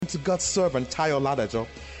to God's servant Tayo Ladajo,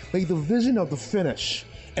 may the vision of the finish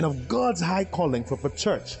and of God's high calling for the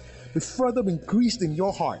church be further increased in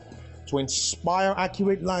your heart to inspire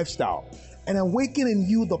accurate lifestyle and awaken in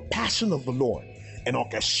you the passion of the Lord and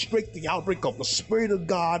orchestrate the outbreak of the Spirit of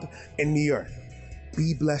God in the earth.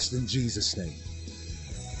 Be blessed in Jesus' name.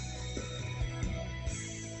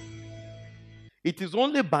 It is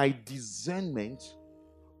only by discernment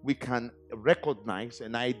we can recognize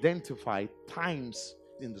and identify times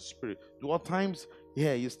in the Spirit. The word times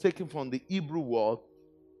here is taken from the Hebrew word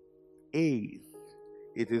eighth.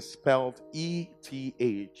 It is spelled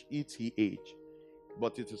E-T-H, E-T-H,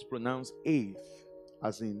 but it is pronounced eighth,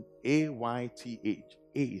 as in A-Y-T-H,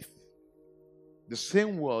 eighth. The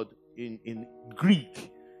same word in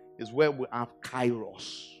Greek is where we have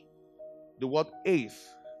kairos. The word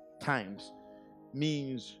eighth times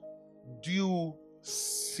means due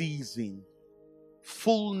season,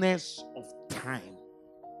 fullness of time.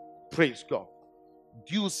 Praise God.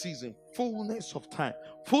 Due season, fullness of time.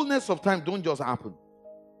 Fullness of time don't just happen.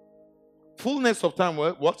 Fullness of time,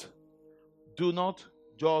 what? Do not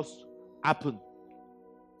just happen.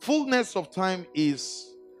 Fullness of time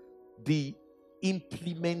is the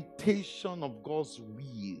implementation of God's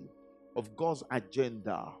will, of God's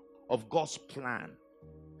agenda, of God's plan.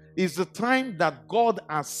 It's the time that God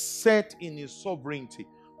has set in His sovereignty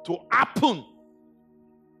to happen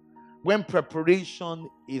when preparation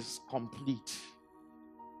is complete.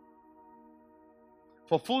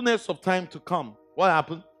 For fullness of time to come, what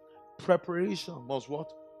happened? Preparation must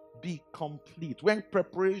what? Be complete. When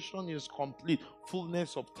preparation is complete,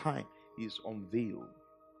 fullness of time is unveiled.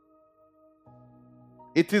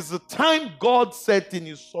 It is the time God set in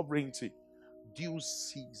His sovereignty, due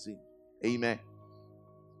season. Amen.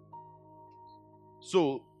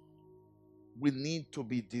 So, we need to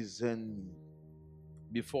be discerning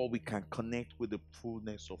before we can connect with the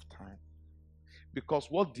fullness of time. Because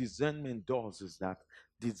what discernment does is that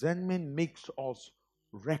discernment makes us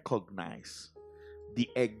recognize the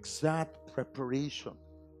exact preparation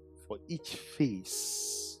for each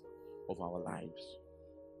phase of our lives.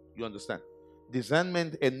 You understand?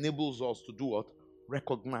 Discernment enables us to do what?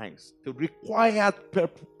 Recognize the required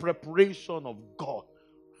preparation of God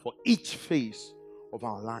for each phase of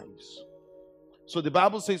our lives. So the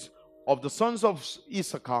Bible says, of the sons of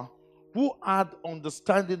Issachar, who had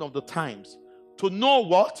understanding of the times, to know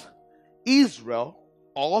what Israel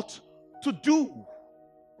ought to do.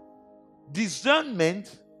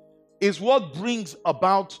 Discernment is what brings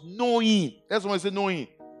about knowing. That's why I say knowing.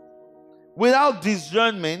 Without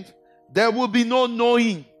discernment, there will be no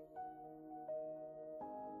knowing.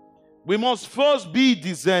 We must first be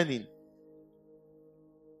discerning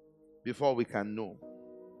before we can know.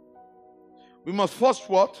 We must first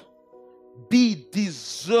what? Be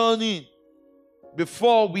discerning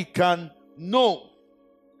before we can know.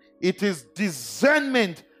 It is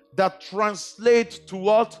discernment that translates to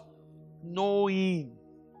what? Knowing.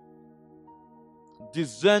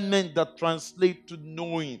 Discernment that translates to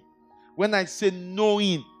knowing. When I say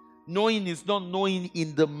knowing, knowing is not knowing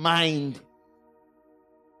in the mind.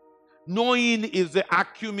 Knowing is the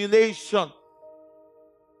accumulation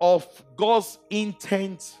of God's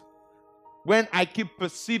intent. When I keep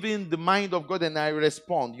perceiving the mind of God and I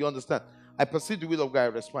respond, you understand? I perceive the will of God, I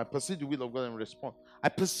respond. I perceive the will of God and respond. I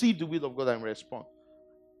perceive the will of God and respond.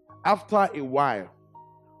 After a while,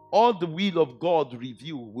 all the will of God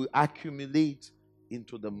revealed will accumulate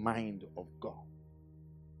into the mind of God.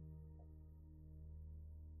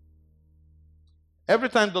 Every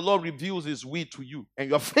time the Lord reveals His will to you and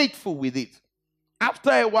you're faithful with it, after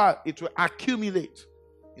a while, it will accumulate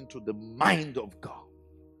into the mind of God.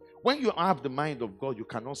 When you have the mind of God, you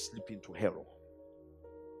cannot slip into error.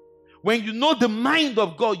 When you know the mind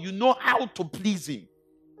of God, you know how to please Him.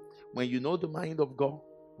 When you know the mind of God,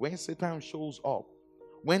 when Satan shows up,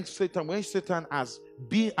 when Satan has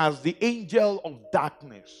been as the angel of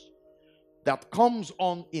darkness that comes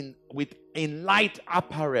on in light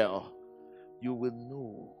apparel, you will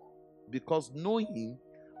know. Because knowing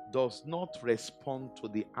does not respond to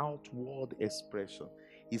the outward expression.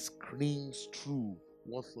 It screams through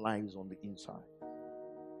what lies on the inside.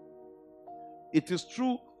 It is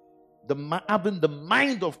through having the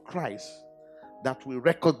mind of Christ that we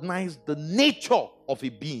recognize the nature of a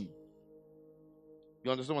being. You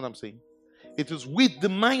understand what I'm saying? It is with the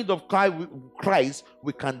mind of Christ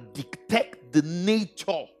we can detect the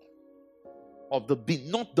nature of the being,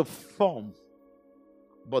 not the form,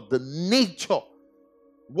 but the nature.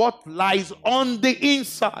 What lies on the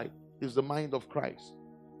inside is the mind of Christ.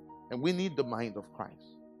 And we need the mind of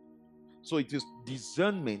Christ. So it is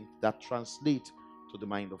discernment that translates to the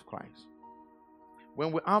mind of Christ.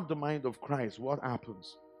 When we have the mind of Christ, what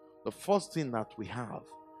happens? The first thing that we have,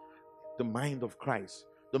 the mind of Christ.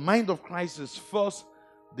 The mind of Christ is first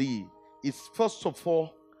of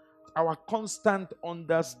all our constant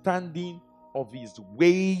understanding of his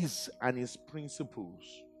ways and his principles.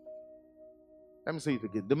 Let me say it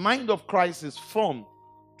again. The mind of Christ is formed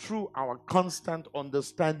through our constant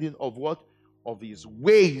understanding of what? Of his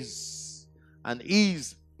ways and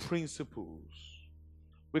his principles.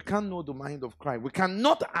 We can't know the mind of Christ. We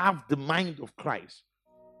cannot have the mind of Christ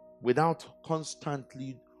without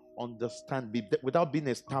constantly without being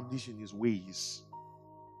established in his ways.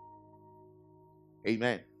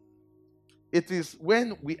 Amen. It is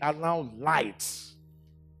when we allow light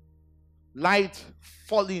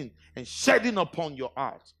falling and shedding upon your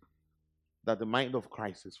heart, that the mind of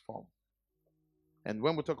Christ is formed. And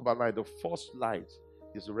when we talk about light, the first light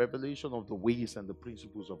is the revelation of the ways and the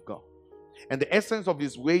principles of God. And the essence of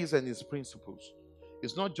his ways and his principles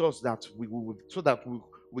is not just that we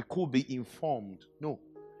could be informed. No,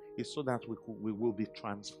 it's so that we will be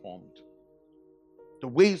transformed. The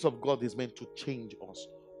ways of God is meant to change us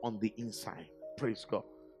on the inside. Praise God.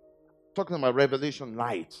 Talking about revelation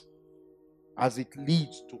light, as it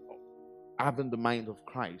leads to having the mind of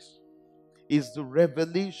Christ, is the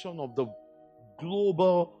revelation of the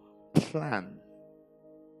global plan.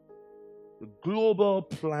 The global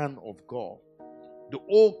plan of God. The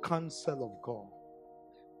whole counsel of God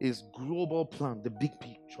is global plan, the big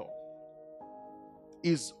picture.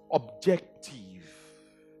 Is objective.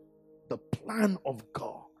 The plan of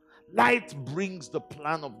God. Light brings the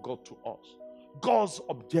plan of God to us. God's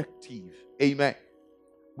objective. Amen.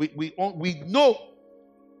 We know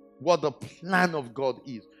what the plan of God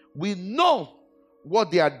is. We know what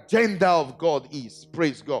the agenda of God is.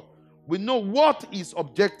 Praise God. We know what his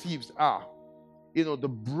objectives are. The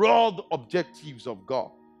broad objectives of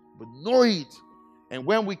God. We know it. And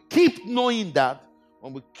when we keep knowing that,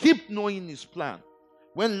 when we keep knowing his plan,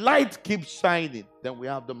 when light keeps shining, then we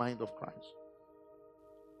have the mind of Christ.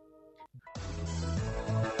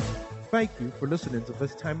 Thank you for listening to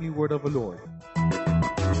this timely word of the Lord.